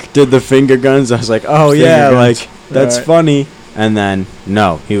 like, did the finger guns. I was like, oh Finger yeah, guns. like that's Right. funny. And then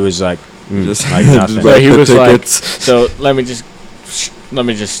no, he was like, Just like nothing. So he the was like, tickets. so let me just,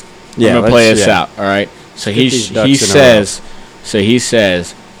 I'm Yeah, gonna play let's- this yeah. out. All right. So Get these ducks he in a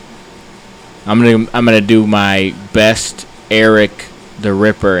says, I'm gonna do my best Eric the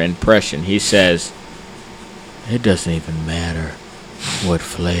Ripper impression. He says, it doesn't even matter what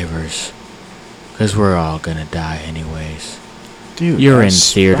flavors, because we're all gonna die anyways. Dude, You're in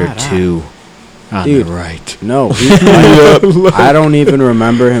that's theater spot on. 2 on Dude. the right. No, I don't even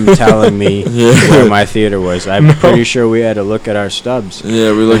remember him telling me where my theater was. I'm pretty sure we had to look at our stubs.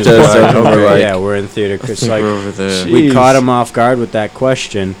 Yeah, we looked We're at like, stuff and we're okay, like, yeah, we're in theater. It's like we're over there. we Jeez. caught him off guard with that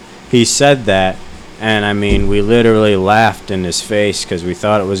question. He said that, and I mean, we literally laughed in his face because we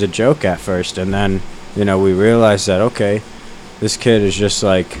thought it was a joke at first, and then we realized that okay, this kid is just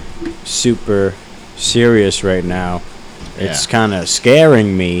like super serious right now. It's Yeah. kind of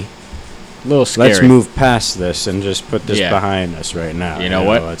scaring me. A little scary. Let's move past this and just put this Yeah. behind us right now. You know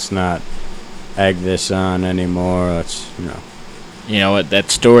what? Let's not egg this on anymore. Let's. You know what? That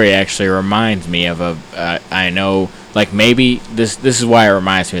story actually reminds me of I know, like maybe this is why it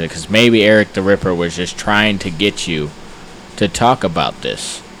reminds me of it, because maybe Eric the Ripper was just trying to get you to talk about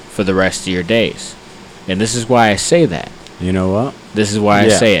this for the rest of your days, and this is why I say that. You know what? This is why I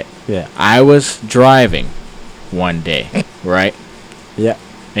Yeah. say it. Yeah. I was driving one day, right? Yeah.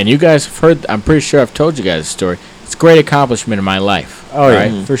 And you guys have heard. I'm pretty sure I've told you guys the story. It's a great accomplishment in my life. Oh yeah,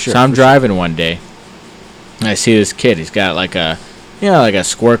 right? for sure. So I'm for sure. driving one day, and I see this kid. He's got like a, like a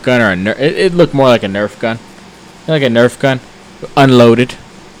squirt gun or a it looked more like a Nerf gun, like a Nerf gun, unloaded,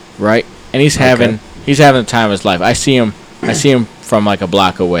 right? And he's having the time of his life. I see him from like a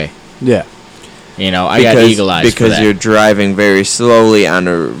block away. Yeah. I got eagle eyes for because that. you're driving very slowly on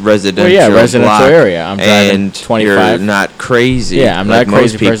a residential residential block, area. I'm driving and 25. You're not crazy. Yeah, I'm like not a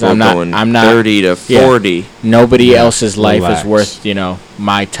crazy most people person. I'm not- going I'm not- 30 to yeah. 40. Nobody Yeah, else's life relax. is worth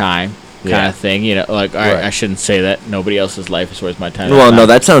my time, kind Yeah. of thing. Like Right. I shouldn't say that. Nobody else's life is worth my time. Well, That's no, not-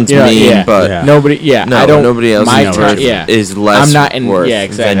 that sounds Yeah, mean, yeah. but Yeah. Nobody. Yeah, no, I don't. nobody else's my worth time, yeah. is less I'm not in. worth Yeah,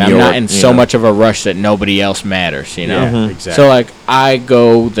 exactly. than I'm your, not in so know. much of a rush that nobody else matters. You know. Yeah, Mhm. exactly. So like I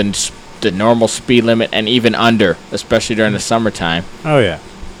go the normal speed limit and even under, especially during the summertime, Oh yeah.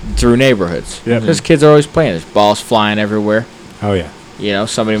 through neighborhoods. Yep. Because kids are always playing. There's balls flying everywhere. Oh yeah.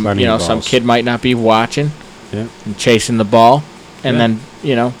 Somebody. Plenty of Some balls. kid might not be watching. Yeah. And chasing the ball, and Yeah.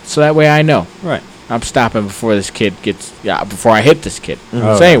 then so that way I know Right. I'm stopping before this kid before I hit this kid.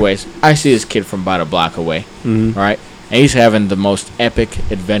 Oh, So anyways, I see this kid from about a block away, Mhm. all right, and he's having the most epic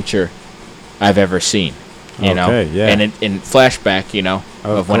adventure I've ever seen, you know, Okay, yeah. and in flashback, Of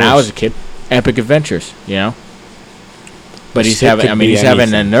of when I course. was a kid, epic adventures, But This he's kid having, could I mean, be he's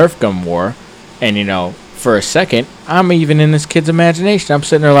having a anything. Nerf gun war, and for a second, I'm even in this kid's imagination. I'm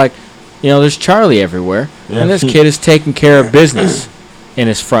sitting there like, there's Charlie everywhere, and this kid is taking care of business in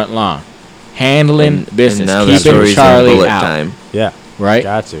his front lawn, handling business, And now that's where keeping he's in Charlie bullet out, time. Yeah. right?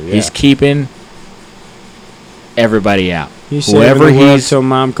 Got to. Yeah. He's keeping everybody out. He's whoever saving the world he's- till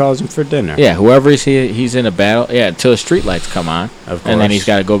mom calls him for dinner. Yeah, whoever he's in a battle. Yeah, until the street lights come on, Of and then course. he's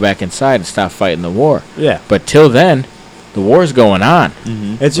got to go back inside and stop fighting the war. Yeah. But till then, the war's going on.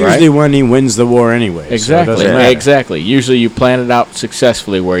 It's Right? usually when he wins the war anyway. So it Exactly. doesn't matter. Exactly. Usually you plan it out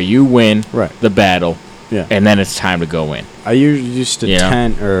successfully where you win Right. the battle, Yeah. and then it's time to go in. I usually used to Yeah.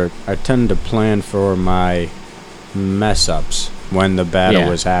 I tend to plan for my mess ups when the battle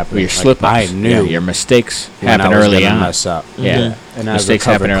was happening. Your slip ups. I knew your mistakes when happen I was early gonna on. mess up. Yeah, And I mistakes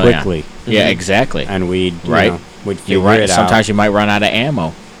recovered happen early quickly. on. Yeah, exactly. And we'd Right. we'd figure You're right. it Sometimes out. you might run out of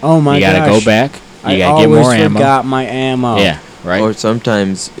ammo. Oh my you gotta gosh. go back. You I gotta get always more ammo. forgot my ammo. Yeah, right. Or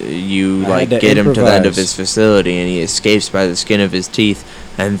sometimes you I like had to get him to the end of improvise. his facility and he escapes by the skin of his teeth,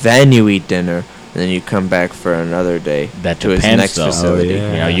 and then you eat dinner, and then you come back for another day That to his depends, next though. facility. Oh,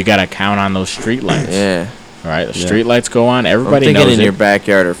 yeah. You know, you gotta count on those street lights. Yeah. Right. The Yeah. street lights go on. I'm Everybody thinking knows in it. your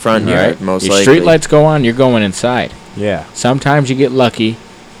backyard or front right? yard, most your likely. street lights go on. You're going inside. Yeah. Sometimes you get lucky,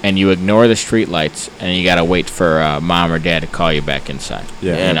 and you ignore the street lights, and you gotta wait for mom or dad to call you back inside.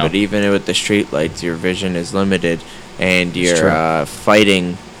 Yeah. Yeah, you know? but even with the street lights, your vision is limited, and true. your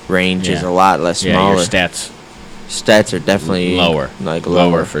fighting range is Yeah. a lot less Yeah, smaller. your stats Stats are definitely lower. like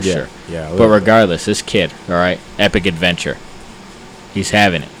lower for Yeah. sure. Yeah. But regardless, this kid, all right, epic adventure. He's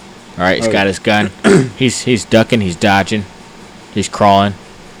having it. All right, he's Oh, got his gun. he's ducking. He's dodging. He's crawling,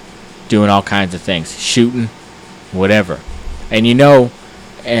 doing all kinds of things, shooting, whatever. And you know,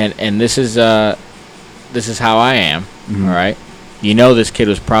 and this is how I am. Mhm. All right, you know, this kid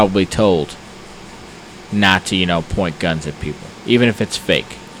was probably told not to point guns at people, even if it's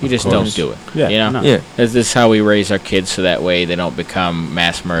fake. You just don't course. do it. Yeah, You know. no. Yeah. This is how we raise our kids, so that way they don't become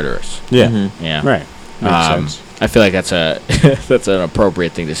mass murderers. Yeah. Mhm. Yeah. Right. Makes sense. I feel like that's that's an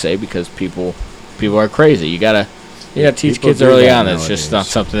appropriate thing to say because people are crazy. You gotta teach People kids do early that on. That's just not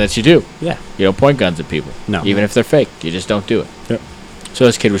nowadays. something that you do. Yeah. You don't point guns at people. No. Even if they're fake, you just don't do it. Yep. So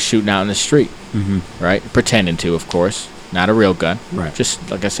this kid was shooting out in the street, Mm-hmm. right? Pretending to, of course, not a real gun. Right.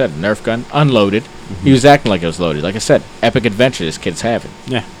 Just like I said, a Nerf gun, unloaded. He was acting like it was loaded. Like I said, epic adventure this kid's having.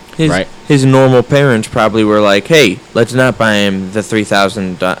 Yeah. Right. His normal parents probably were like, "Hey, let's not buy him the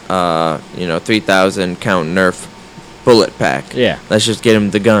 3,000 count Nerf bullet pack. Yeah. Let's just get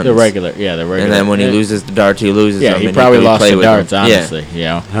him the guns." The regular. And then when he yeah. loses the darts, he loses Yeah, them. he and probably can lost play the with them. darts, honestly. You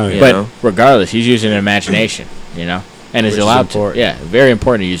know. Oh, yeah. You But know? regardless, he's using imagination, and is Which is allowed to. important. Yeah, very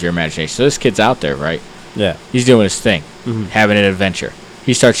important to use your imagination. So this kid's out there, right? Yeah. He's doing his thing, Mhm. having an adventure.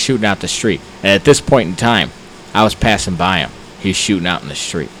 He starts shooting out the street, and at this point in time, I was passing by him. He's shooting out in the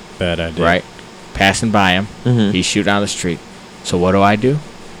street, Bad idea. right? Passing by him, Mhm. he's shooting out the street. So what do?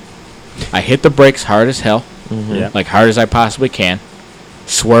 I hit the brakes hard as hell, Yeah. like hard as I possibly can,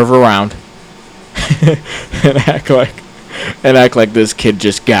 swerve around, and act like this kid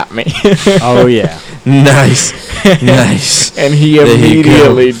just got me. Oh yeah. Nice, nice. And he There you go.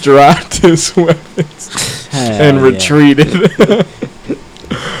 immediately dropped his weapons and Hell yeah. retreated.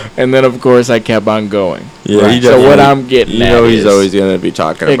 And then, of course, I kept on going. Yeah, Right. you So what definitely- I'm getting You at know, he's is, always gonna be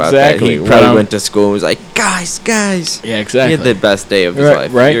talking about that. Exactly, He what probably I'm- went to school and was like, "Guys, yeah, he exactly. had the best day of his Right,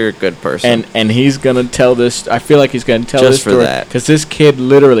 life. right. You're a good person." And he's gonna tell this. I feel like he's gonna tell Just this for story that. because this kid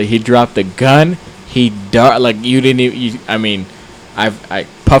literally he dropped the gun. He like you didn't even. I mean, I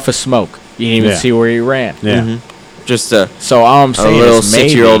puff of smoke. You didn't even Yeah. see where he ran. Yeah. Mhm. Just a So all I'm saying little is maybe,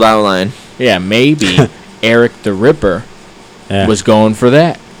 6-year-old outline. yeah, maybe Eric the Ripper Yeah. was going for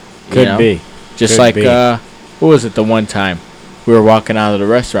that. you Could know? be. Just Could like be. what was it? The one time we were walking out of the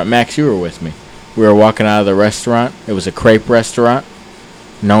restaurant. Max, you were with me. We were walking out of the restaurant. It was a crepe restaurant,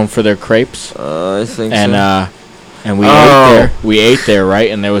 known for their crepes. I think And so. and we Oh. ate there. We ate there,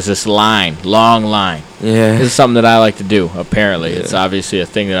 right? And there was this long line. Yeah. This is something that I like to do. Apparently, it's Yeah. obviously a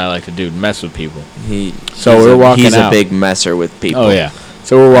thing that I like to do. Mess with people. So we're walking He's out. a big messer with people. Oh yeah.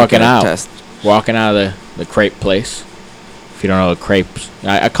 So we're I walking can out. attest. Walking out of the crepe place. If you don't know what crepes,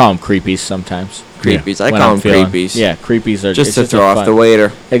 I call them creepies sometimes. Creepies. I when call I'm them feeling- creepies. Yeah, creepies are Just it's to a throw off fun- the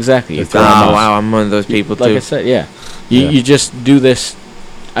waiter. Exactly. You To throw throw 'em them Oh off. wow, I'm one of those people Like too. I said, yeah. You Yeah. just do this.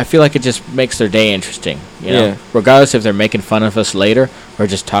 I feel like it just makes their day interesting. You know, Yeah. regardless if they're making fun of us later or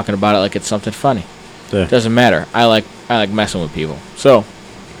just talking about it like it's something funny. Yeah. Doesn't matter. I like messing with people. So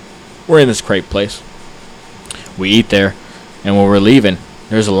we're in this crepe place. We eat there, and when we're leaving,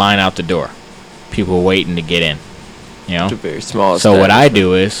 there's a line out the door. People waiting to get in. You know. It's a very small. So what I establishment.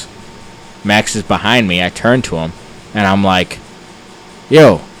 do is, Max is behind me. I turn to him, and I'm like,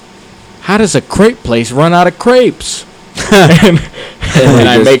 "Yo, how does a crepe place run out of crepes?" and we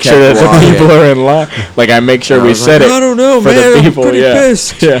I just make sure that kept the walking. people are in line. Like I make sure I we was said like, it I don't know, for man. the people. I'm pretty Yeah,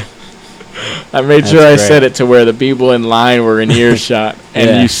 pissed. yeah. I made sure That's I great. said it to where the people in line were in earshot, and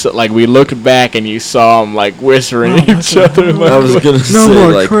Yeah. you like we looked back and you saw them like whispering to each other. I was Like, gonna No say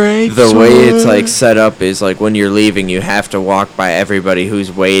more like crepes, the way it's son. like set up is like when you're leaving, you have to walk by everybody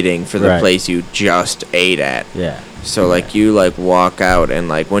who's waiting for the Right. place you just ate at. Yeah. So like you like walk out and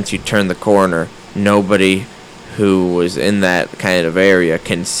like once you turn the corner, nobody who was in that kind of area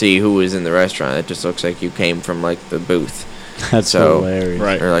can see who was in the restaurant. It just looks like you came from like the booth.